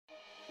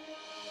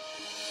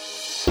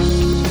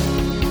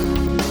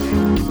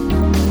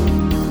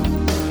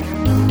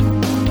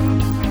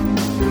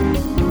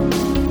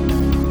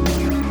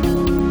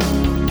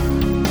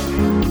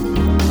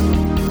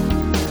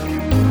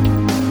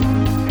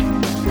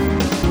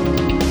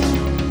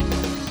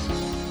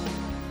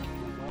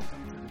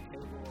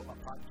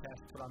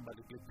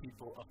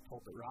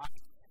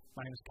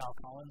My name is Kyle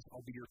Collins.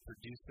 I'll be your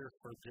producer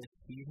for this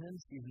season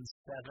 7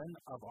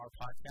 of our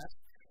podcast.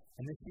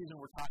 And this season,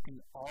 we're talking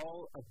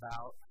all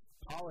about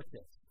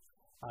politics.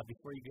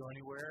 Before you go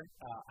anywhere,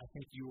 I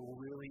think you will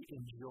really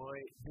enjoy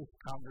this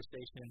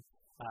conversation.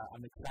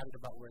 I'm excited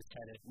about where it's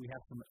headed. We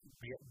have some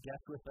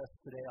guests with us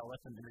today. I'll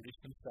let them introduce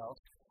themselves,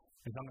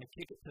 because I'm going to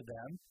kick it to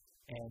them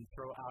and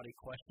throw out a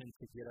question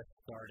to get us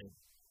started.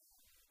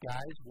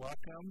 Guys,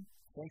 welcome.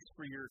 Thanks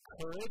for your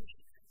courage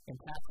in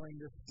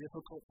tackling this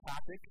difficult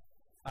topic.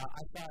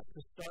 I thought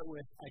to start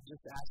with, I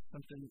just asked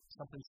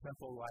something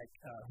simple like,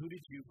 who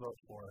did you vote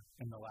for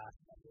in the last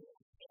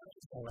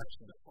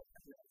election?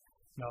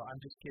 No,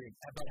 I'm just kidding.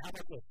 But how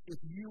about this?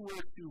 If you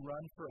were to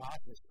run for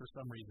office for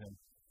some reason,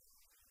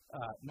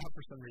 not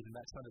for some reason,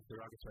 that sounded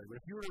derogatory, but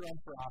if you were to run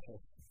for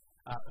office,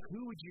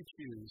 who would you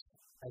choose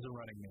as a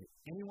running mate?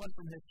 Anyone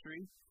from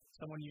history,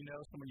 someone you know,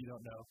 someone you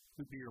don't know,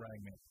 who'd be your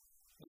running mate?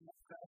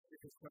 That's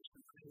a good question.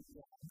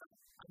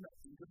 I'm not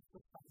even sure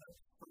if I'm not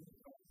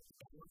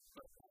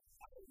but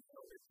I don't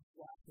know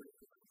exactly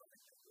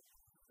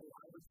so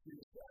I would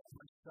choose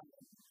my son,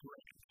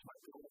 Drake, my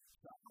little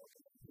child.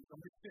 He's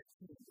only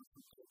 15, which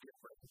is so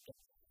different.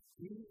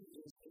 He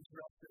is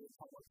interested in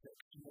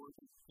politics more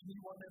than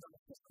anyone in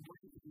our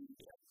family. He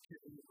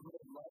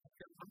really loves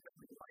government.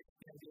 He likes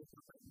standing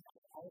for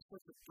all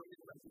sorts of great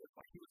ideas.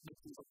 Like he was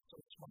making so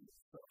smart.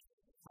 So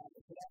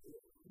that is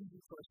an easy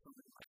choice for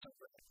me.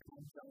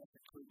 I'm done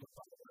with Cleveland.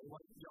 I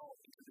want y'all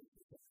to do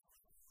this.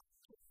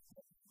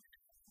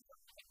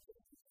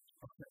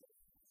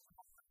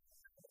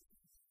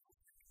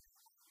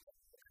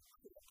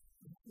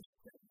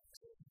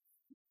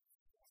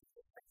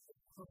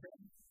 Okay.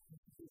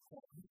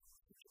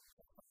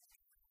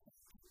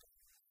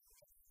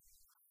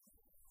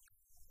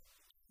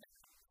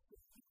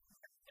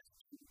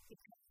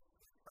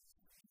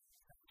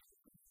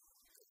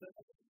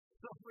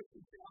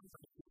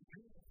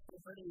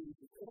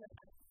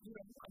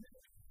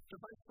 The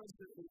vice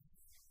president is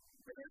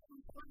very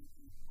important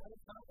at a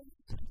time,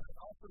 but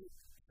also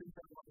things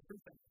that a lot of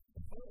things.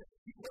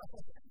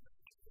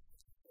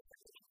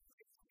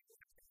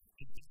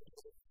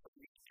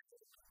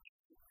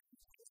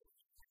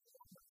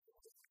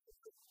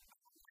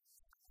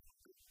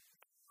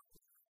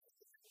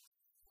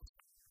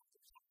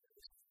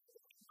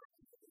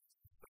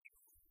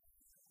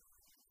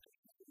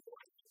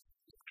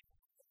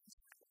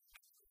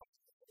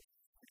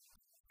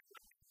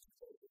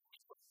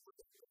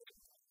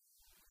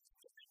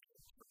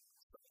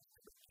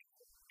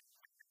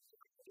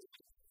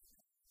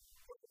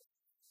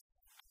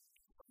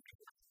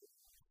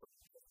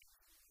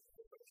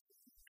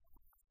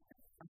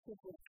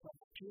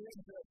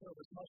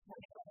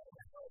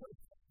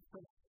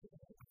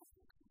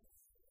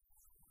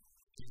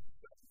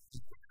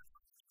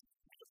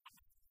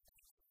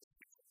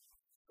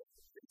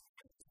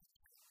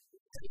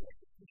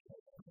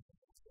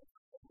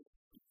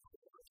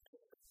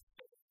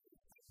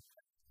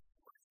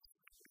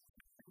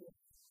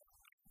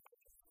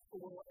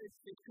 Well,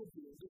 it could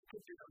be on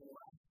the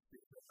last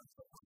season or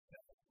something like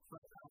that.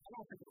 But I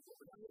don't think it will.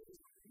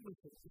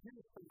 Listen,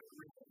 here's the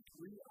reason.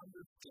 We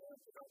understand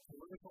that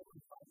political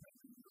environment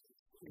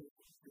is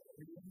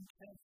really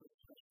intense,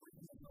 especially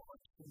in the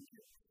election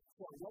year.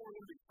 So what we're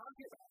going to be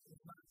talking about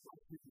is not what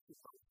people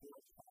should vote for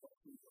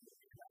policies or what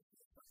we have to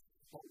do.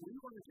 What we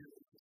want to do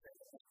is to say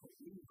that's what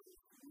we do.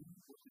 We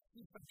want to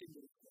see something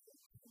that is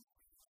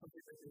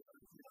something that is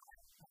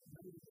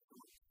maybe it's a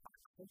little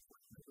toxic,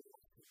 maybe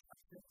it's a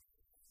toxic.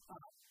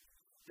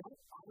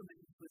 Don't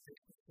automate the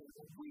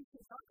decision. We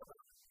can talk about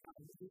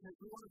it because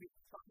we want to be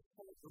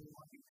thoughtful and we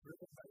want to be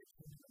driven by the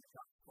kingdom of the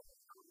gospel.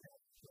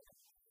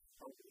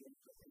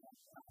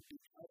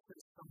 Because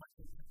there's so much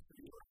that needs to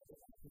be right,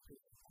 I think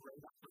it's a great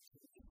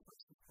opportunity for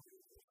us to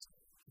create this.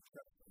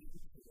 That's what we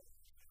need to do.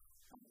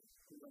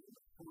 We want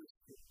to force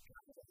the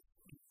guide us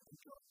and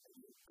go and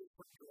do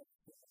different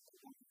directions that we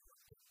want to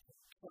do.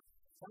 So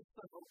that's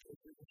the focus.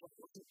 It's what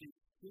we're going to do.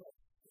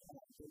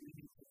 That we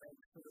need to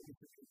make so that we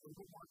can be a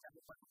little more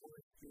guided by the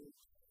Holy Spirit,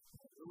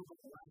 a little bit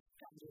less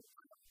guided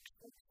by our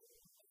culture.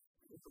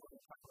 We're going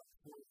to talk about the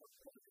Holy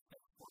Spirit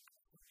and the Holy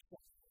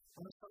Spirit.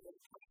 I'm going to start with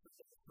a question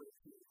that is for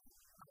you.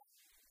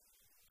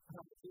 How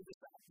to do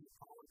this out in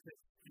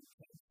politics,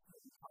 intense,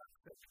 and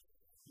toxic,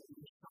 and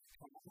there's some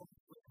problems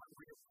with how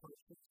we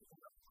approach it in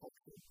our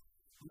culture.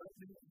 Let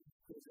me ask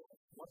you this.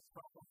 What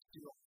problems do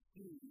you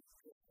see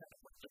that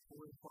with the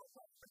Holy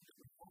Spirit and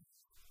the Holy Spirit?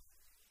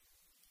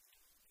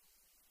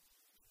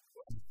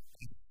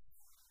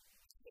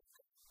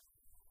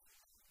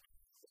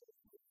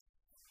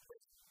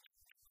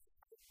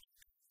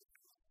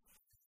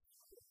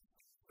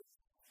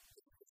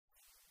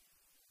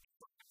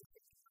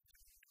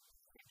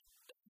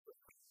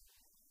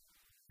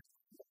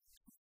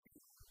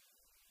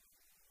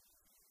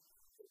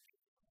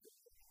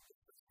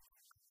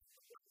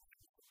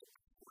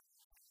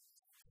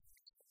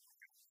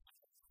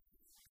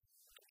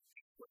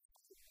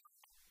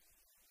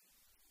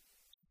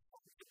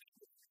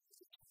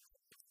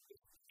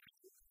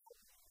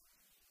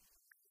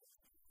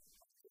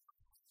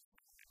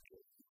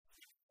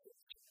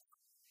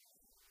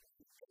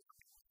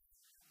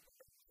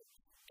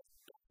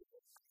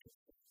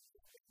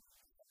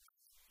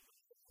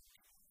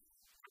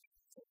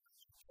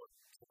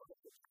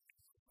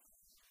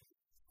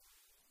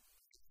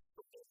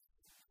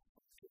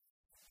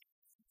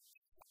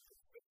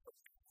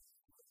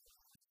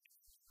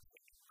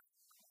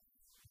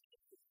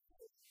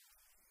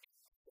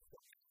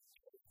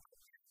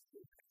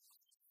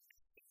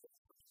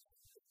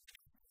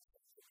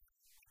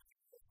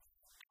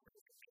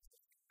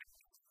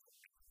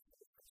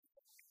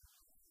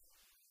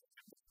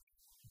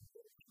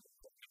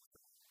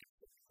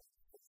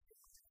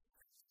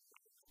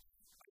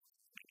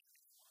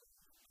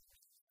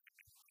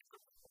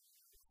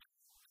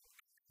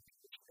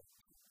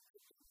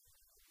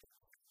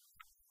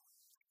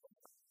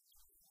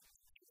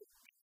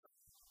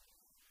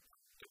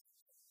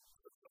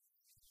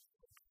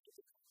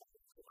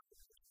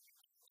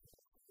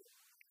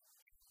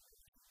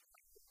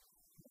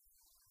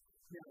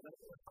 Yeah,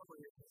 that's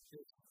probably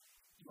just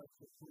like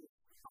the first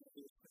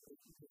obvious that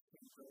you just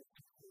think very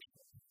conclusion.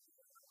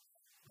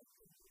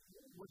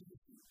 What do you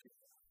think?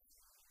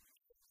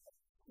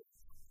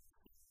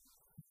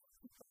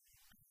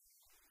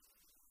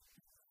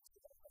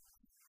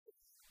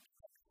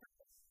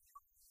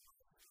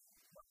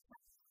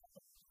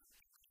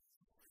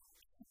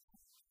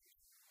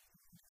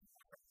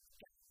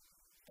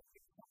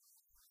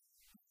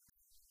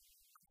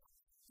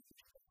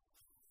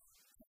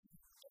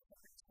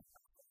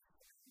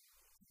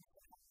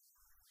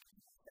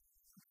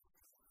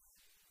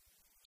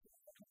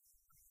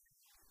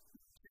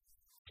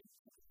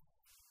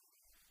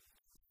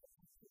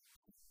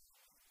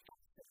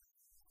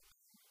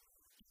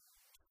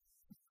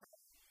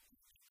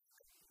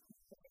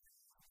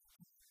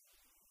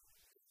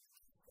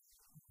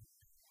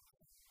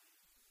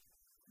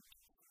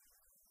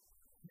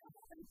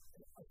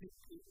 I think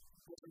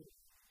what are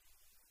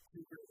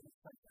two great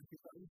insights. I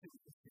think the other thing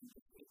is that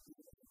if you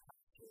look at the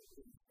pastor,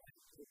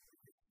 it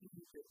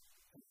seems that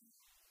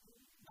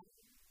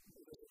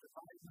the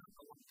divide not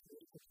along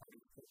political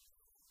parties, but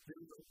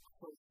very, very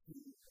close to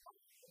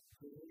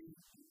very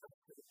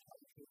invested in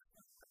politics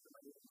and the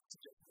way that it's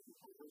just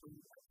overly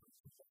invested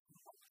in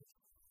politics.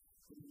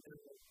 And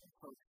they're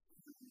approach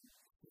to get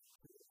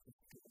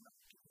enough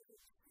to get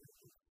it.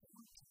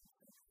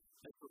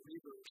 And for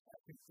readers, I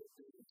think that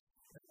there's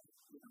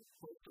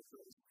both of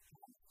those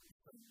have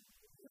some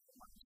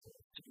mindset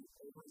to be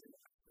overly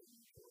invested in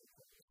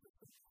politics.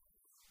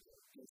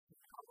 There's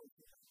some college,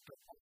 but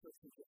also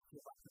to just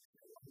feel like it's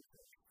a lot of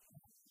things.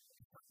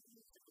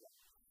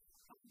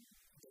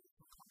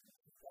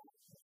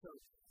 So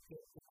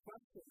the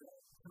question that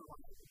I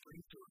want to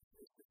bring to us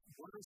is,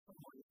 what are some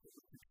ways that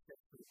we can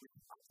expect that we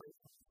can operate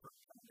on the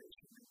first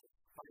foundation and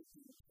despite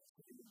the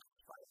intensity and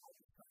despite all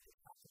the stuff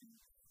that's happening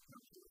in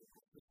our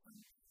political system,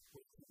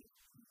 we can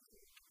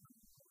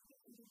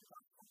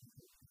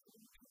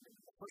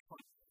the first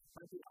one,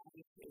 I think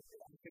obviously,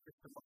 I think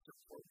it's the most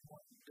important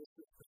one. This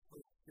is the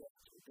first step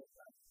to get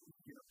that,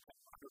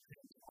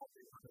 underpins all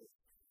the others.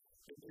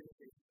 It is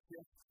a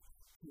shift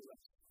to a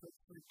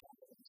strictly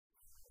guidance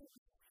and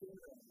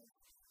steering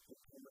the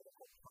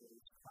political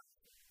party's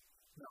platform.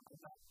 Now,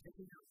 I'm not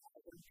taking your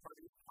other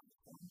party's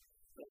platform,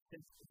 but I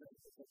think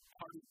the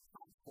party's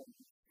platform,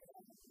 I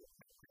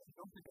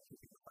don't think I can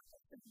think about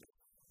that thing, but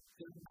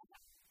they're not.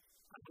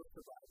 I go to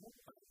the Bible,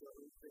 I go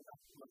to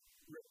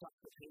rip off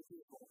the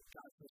pages, or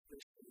God says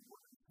this is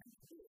what I'm trying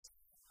to do.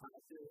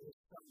 There is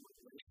some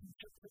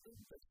relationship to them,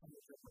 but some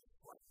of them are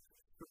like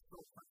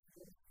spiritual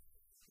practices.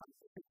 I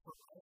think for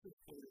us as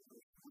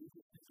believers, we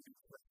just need to be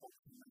careful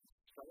to not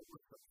start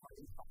with the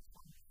party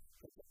platform,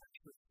 but to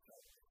actually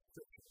start with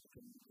scripture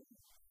community.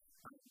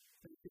 I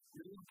think it's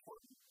really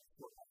important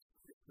for us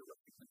to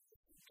recognize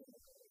that the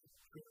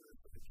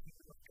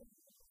kingdom of God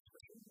is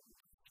especially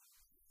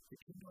the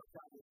kingdom of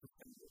God is the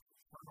thing that's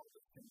eternal,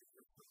 the thing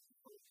that's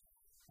eternal.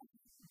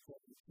 The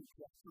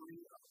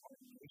trajectory of our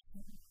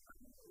nation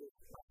is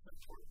less than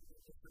towards the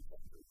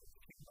trajectory of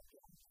the kingdom of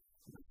God.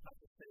 And that's not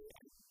to say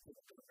that the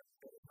government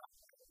is not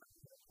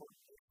the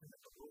important nation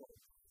of the world.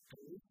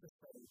 It is to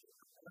say that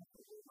the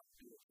benefit will not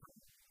be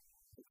eternal.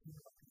 The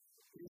kingdom of God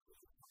is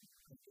eternal.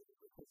 And it is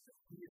because the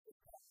key is the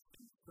fact that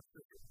the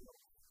scripture is the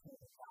and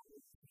the value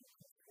of the kingdom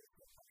of God is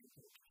the value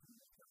of the kingdom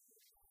of God.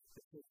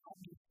 It's an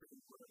obviously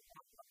what I'm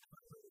talking about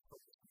primarily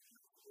focusing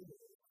on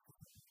is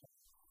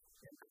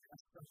and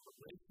that's some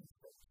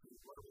relationship to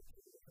what we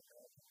do with the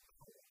God.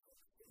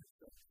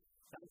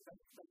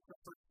 That's the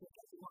first thing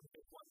I want to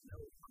make one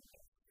note on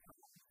that.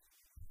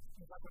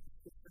 If I went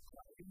to the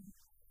clarity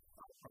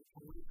of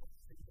political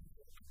thinking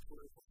and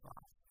political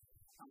thought,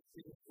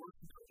 it is worth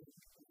noting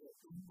that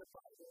in the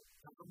Bible,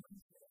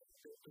 government,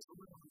 there's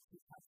only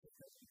two types of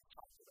government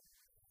talked about.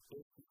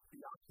 There's the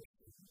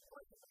theocracy,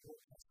 like in the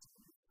Old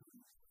Testament,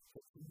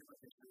 the kingdom of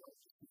Israel,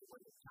 to see the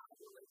way that God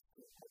relates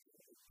to the heaven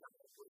of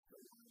God, was the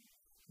one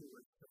who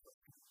was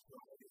supposed to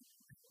provide and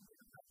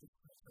not just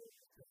necessarily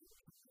the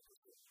kingdom of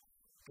Israel.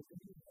 But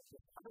then you have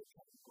this other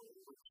category,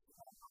 which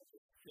I'll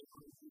just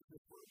generally use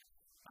this word,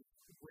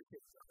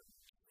 wicked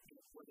government,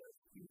 whether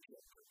it's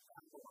Egypt or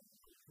Babylon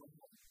or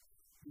Rome,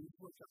 these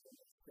were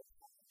governments that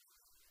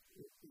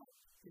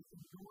it's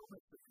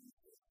enormous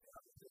abuses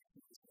of this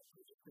system.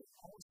 There's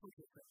also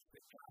difference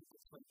that God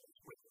was playing as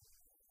wicked.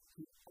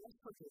 He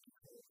also did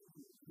declare that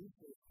he would use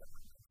those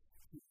governments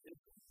to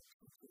implement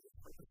his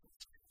purposes.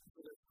 So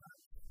there's not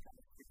kind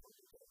of people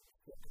who go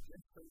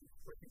against those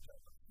wicked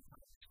governments.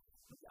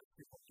 But that's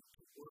people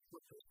who work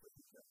with those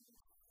wicked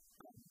governments.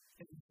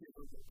 And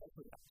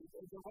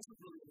there wasn't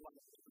really a lot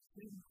of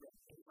between them.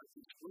 It was like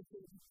these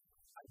wicked,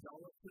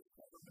 idolatrous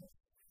governments,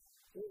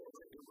 or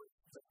it was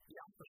the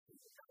theocracy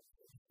that God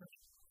was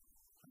saying.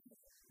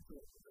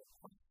 The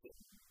question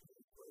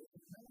is what is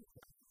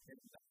America? And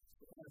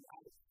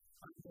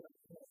I'm going to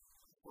say,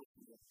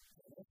 unfortunately,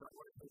 that's not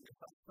what I think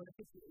about. But I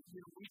think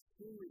we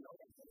truly know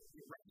that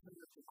the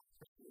representative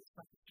democracy is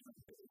not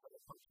just in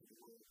other parts of the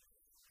world.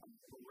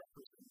 The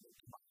representative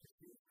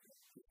democracy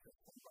is just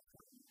one of our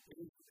countries. It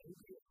is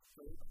maybe a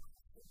third of the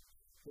country.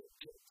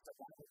 It's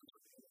about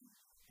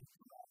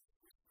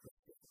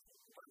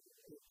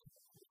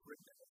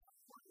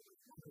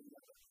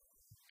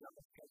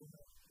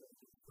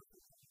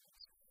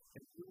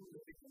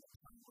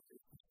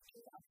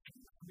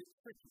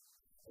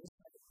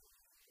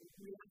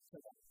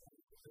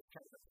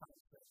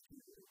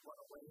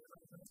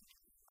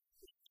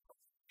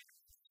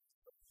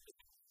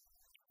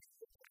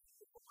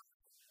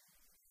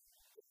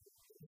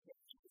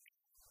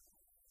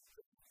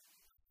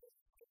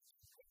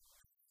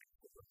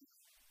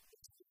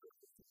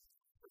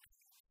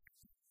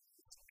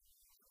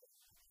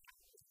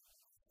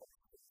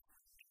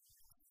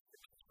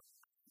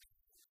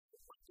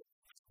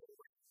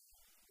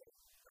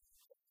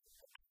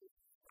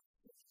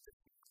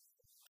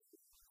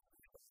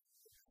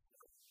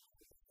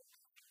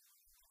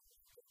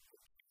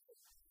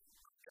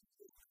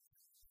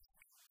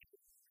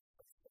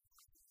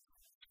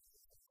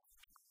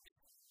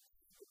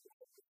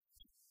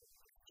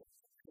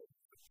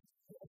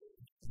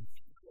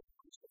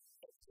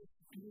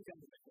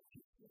sentiment of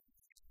people.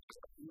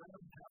 Let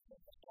them have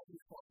all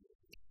these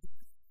qualities.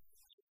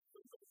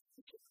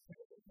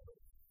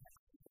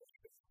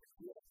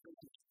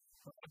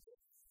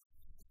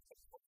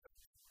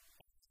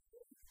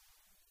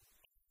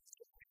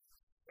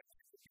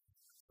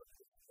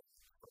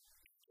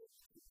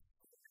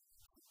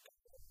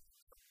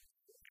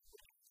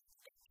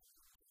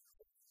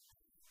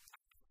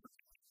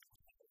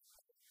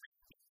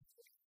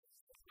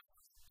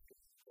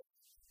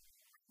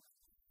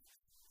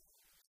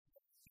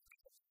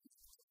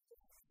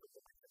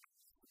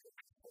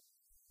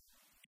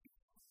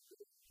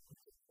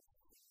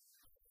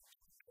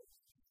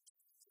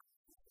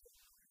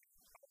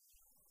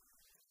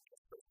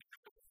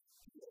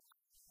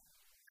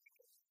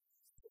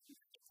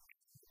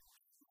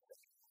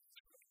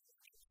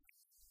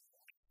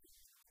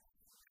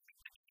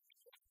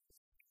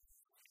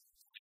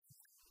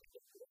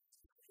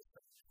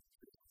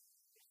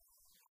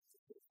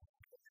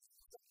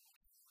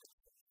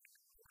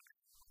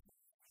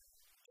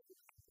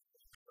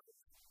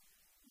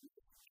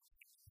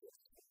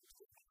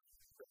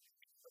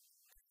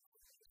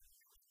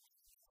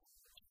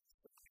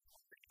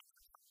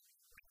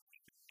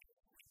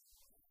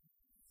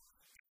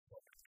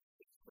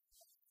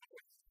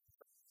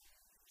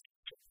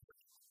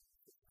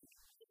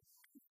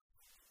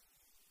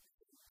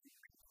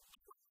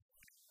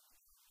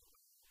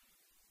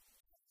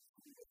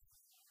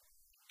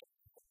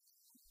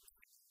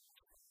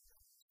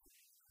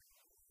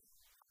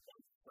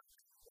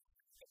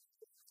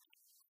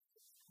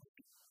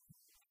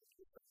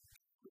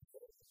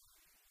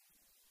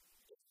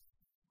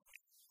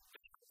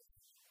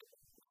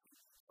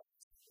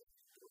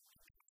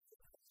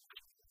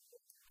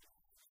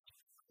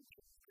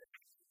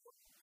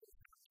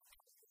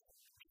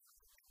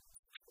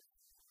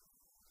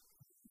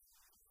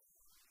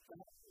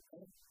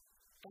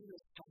 And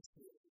this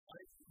country,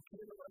 right?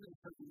 You're the one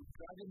who's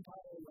driving by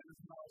a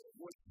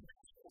voice.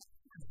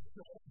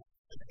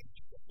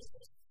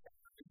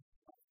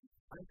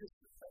 I just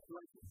like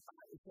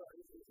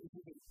if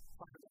you can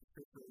talk about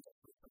scripture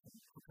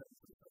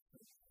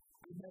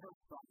I never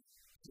thought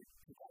to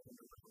have a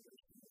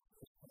revelation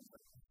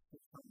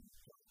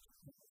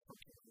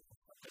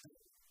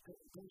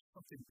there's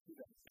something to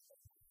that.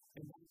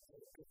 And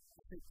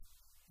I think,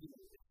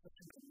 it's such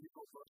an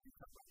unusual book. You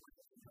talk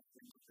about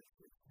things that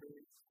it's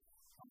very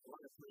a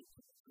lot of ways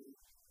to do,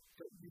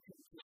 but you can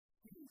just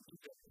see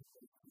that I'm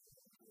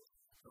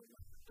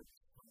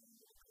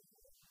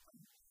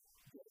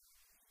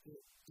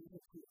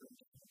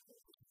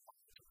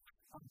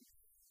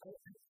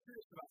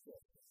curious about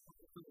this.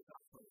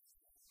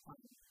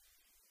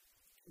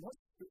 What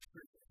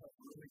scriptures have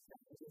really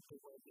guided the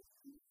way that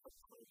you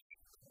approach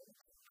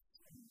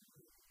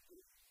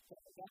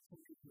that's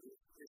what we do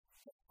is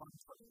the fun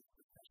part of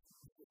the session.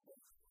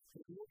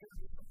 If you're going to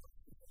be able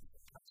to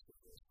touch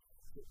this,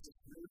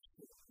 it's really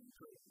cool and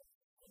great.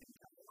 And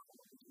kind of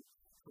what we do.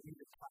 For me,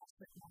 the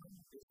classic one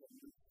is a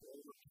new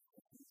flavor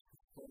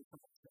from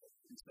myself.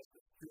 It's like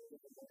the spirit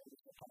of the Lord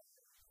is upon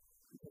me.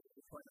 Because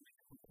it's trying to make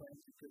a complaint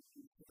because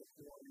you see the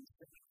four and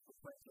six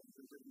complaints and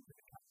you're ready to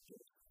capture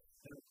it.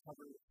 And it'll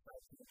cover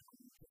itself in the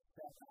time to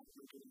step out of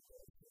your game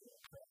to the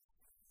effect.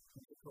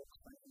 And to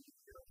proclaim the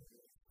spirit of the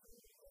Lord.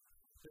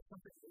 There's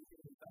something that you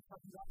can talk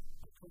about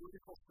the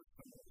political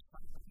system that is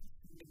trying to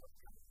be what's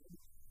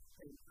happening.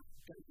 And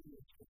that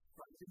is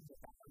describing the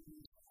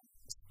values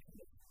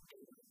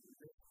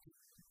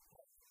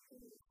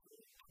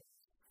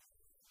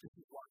this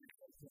is why we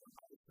have to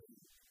obviously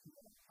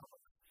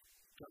public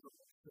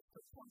government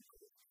system one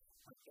group.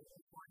 I think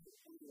it's why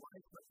we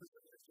like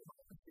representation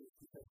of the state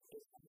because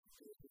it has to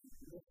do with the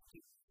unity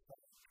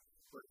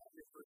where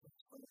every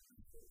person's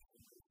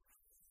organization is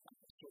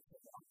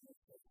social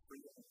values and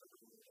freedom of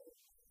every day.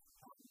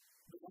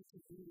 But what to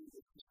do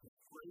is just a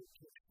great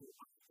picture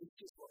of this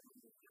is what we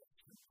need to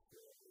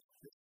do.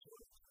 This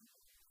sort of thing.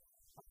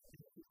 And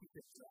I think we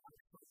can drag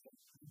something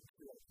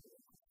into it.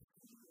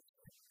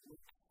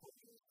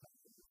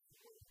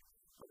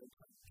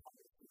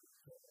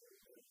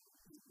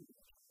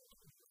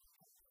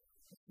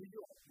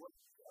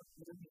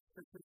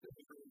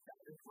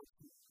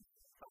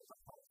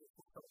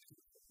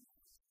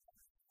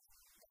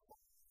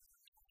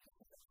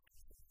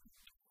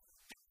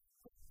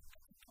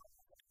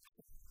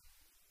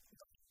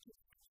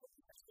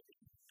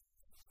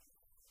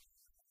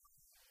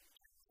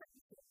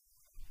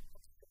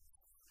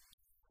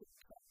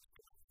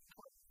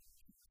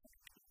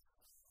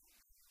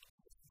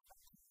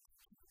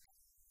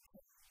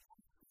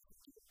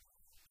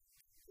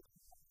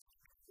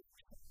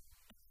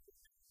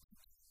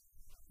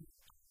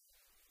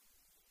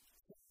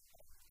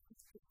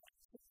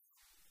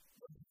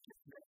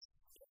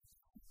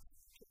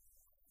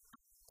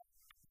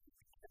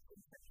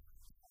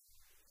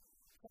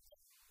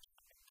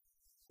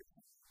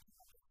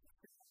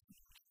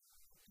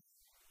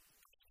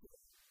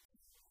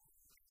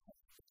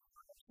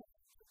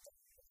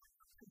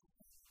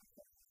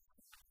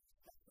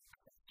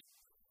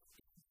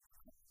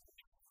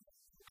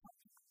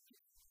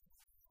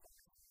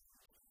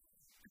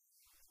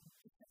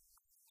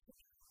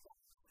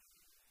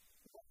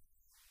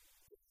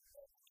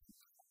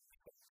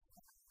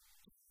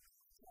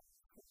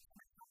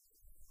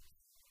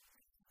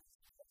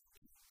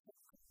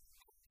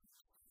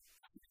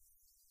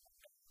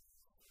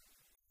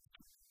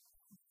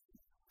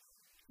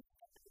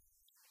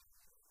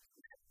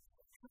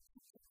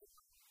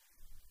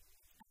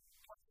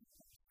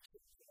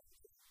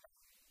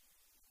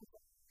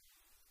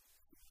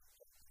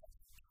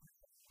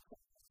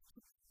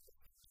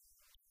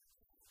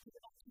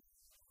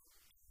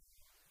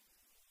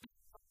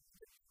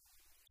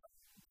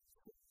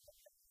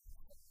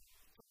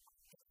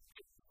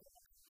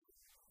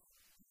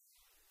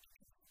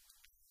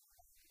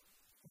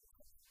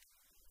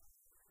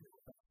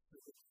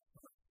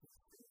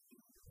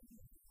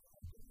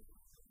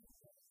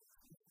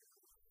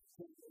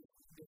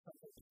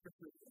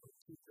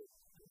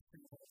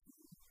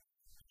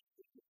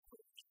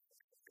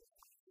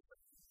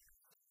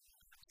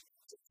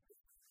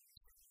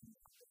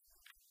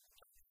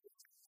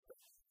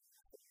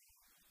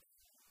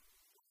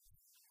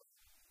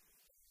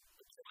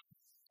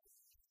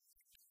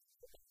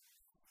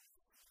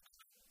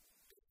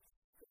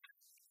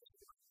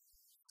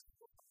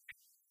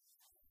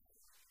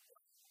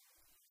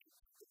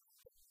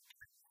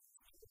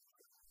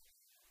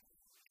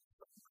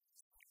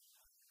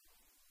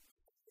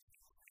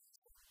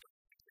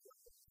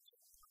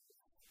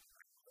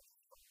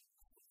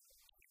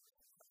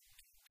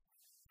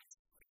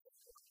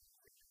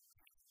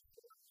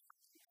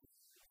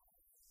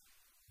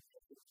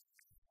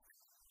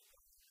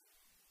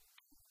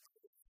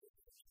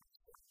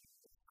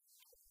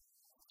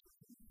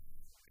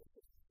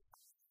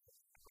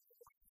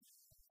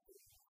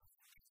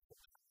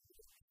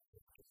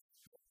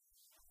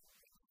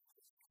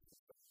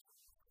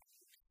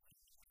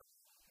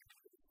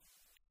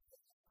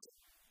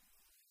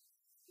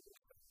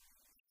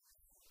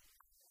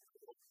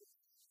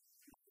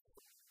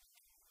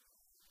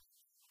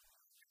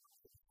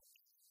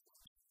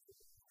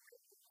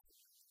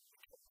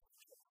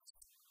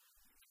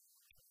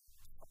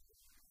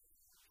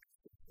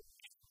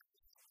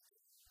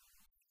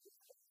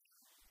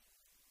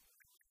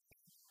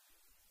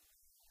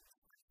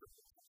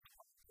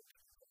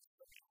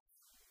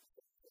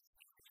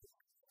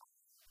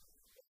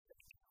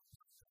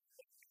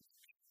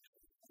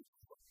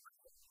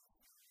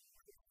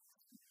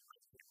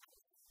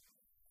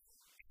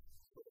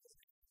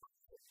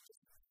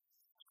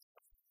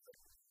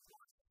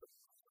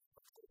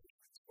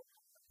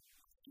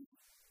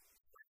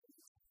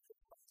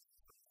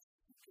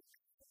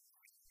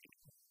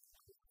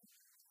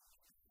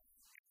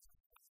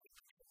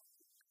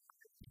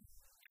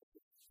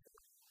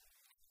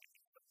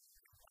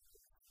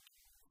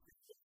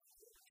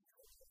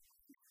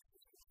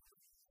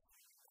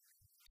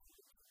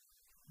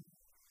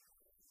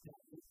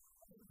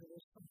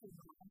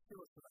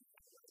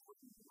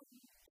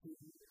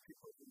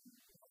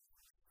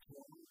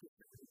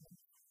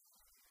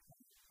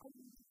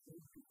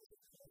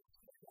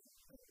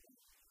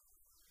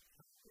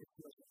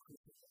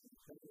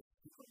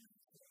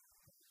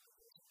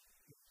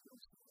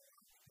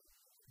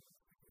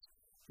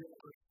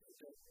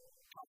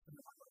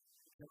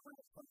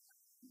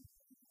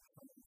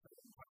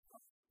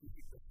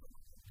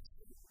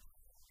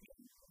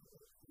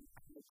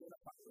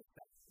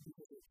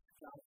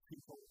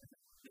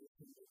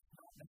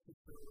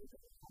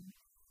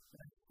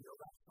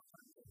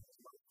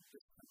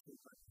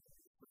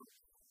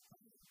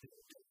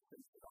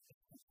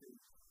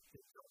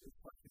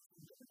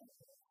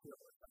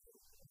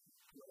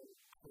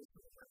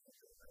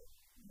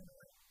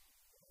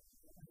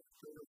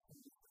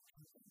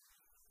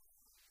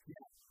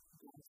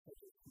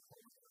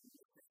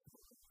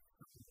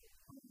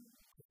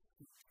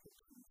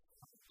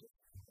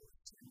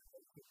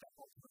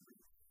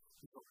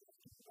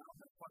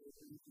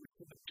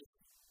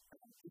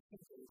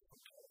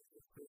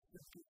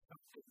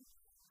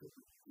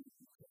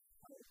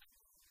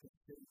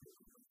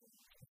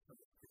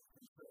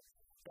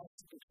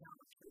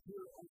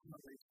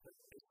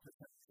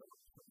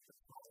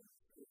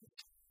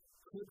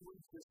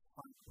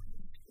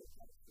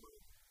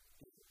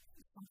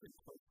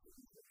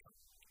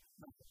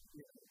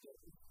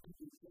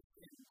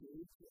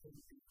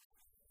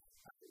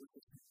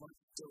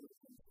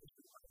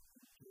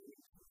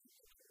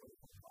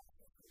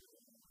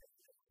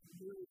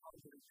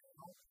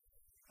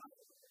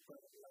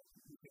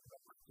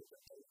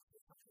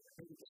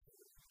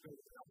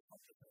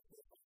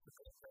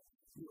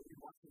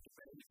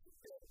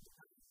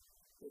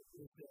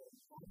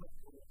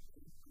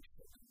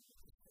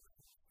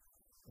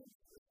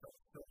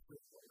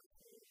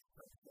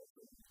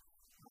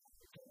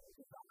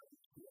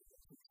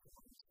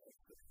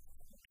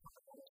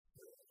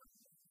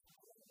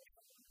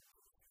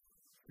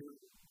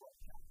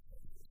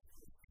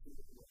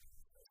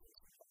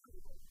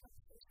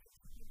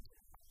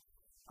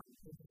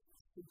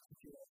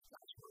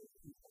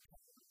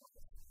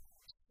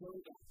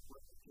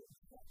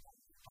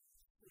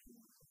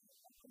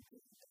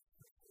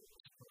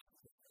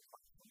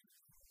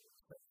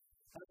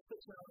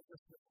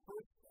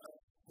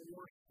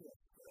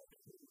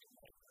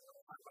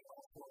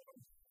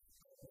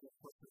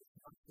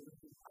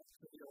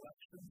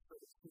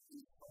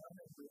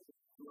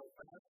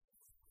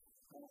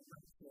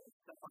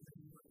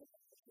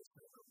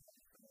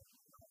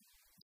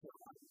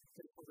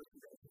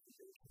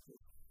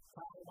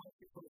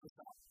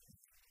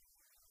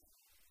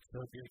 So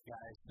good,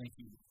 guys. Thank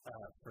you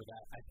for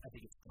that. I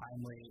think it's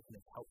timely and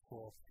it's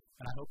helpful.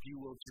 And I hope you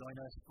will join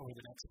us over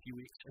the next few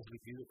weeks as we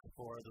do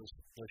explore those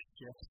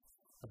shifts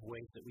of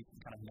ways that we can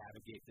kind of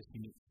navigate this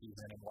unique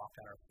season and walk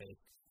out our faith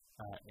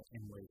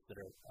in ways that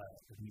are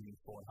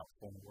meaningful and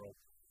helpful in the world.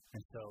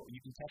 And so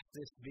you can catch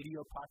this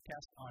video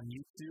podcast on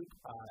YouTube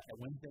at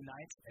Wednesday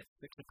nights at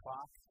 6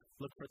 o'clock.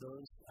 look for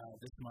those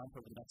this month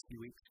over the next few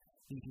weeks.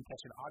 And you can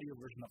catch an audio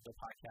version of the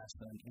podcast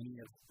on any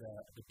of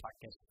the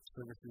podcast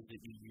services that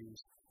you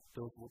use.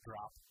 Those will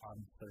drop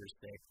on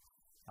Thursday.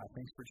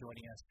 Thanks for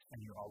joining us,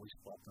 and you're always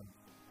welcome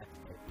at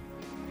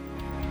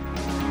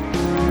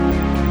the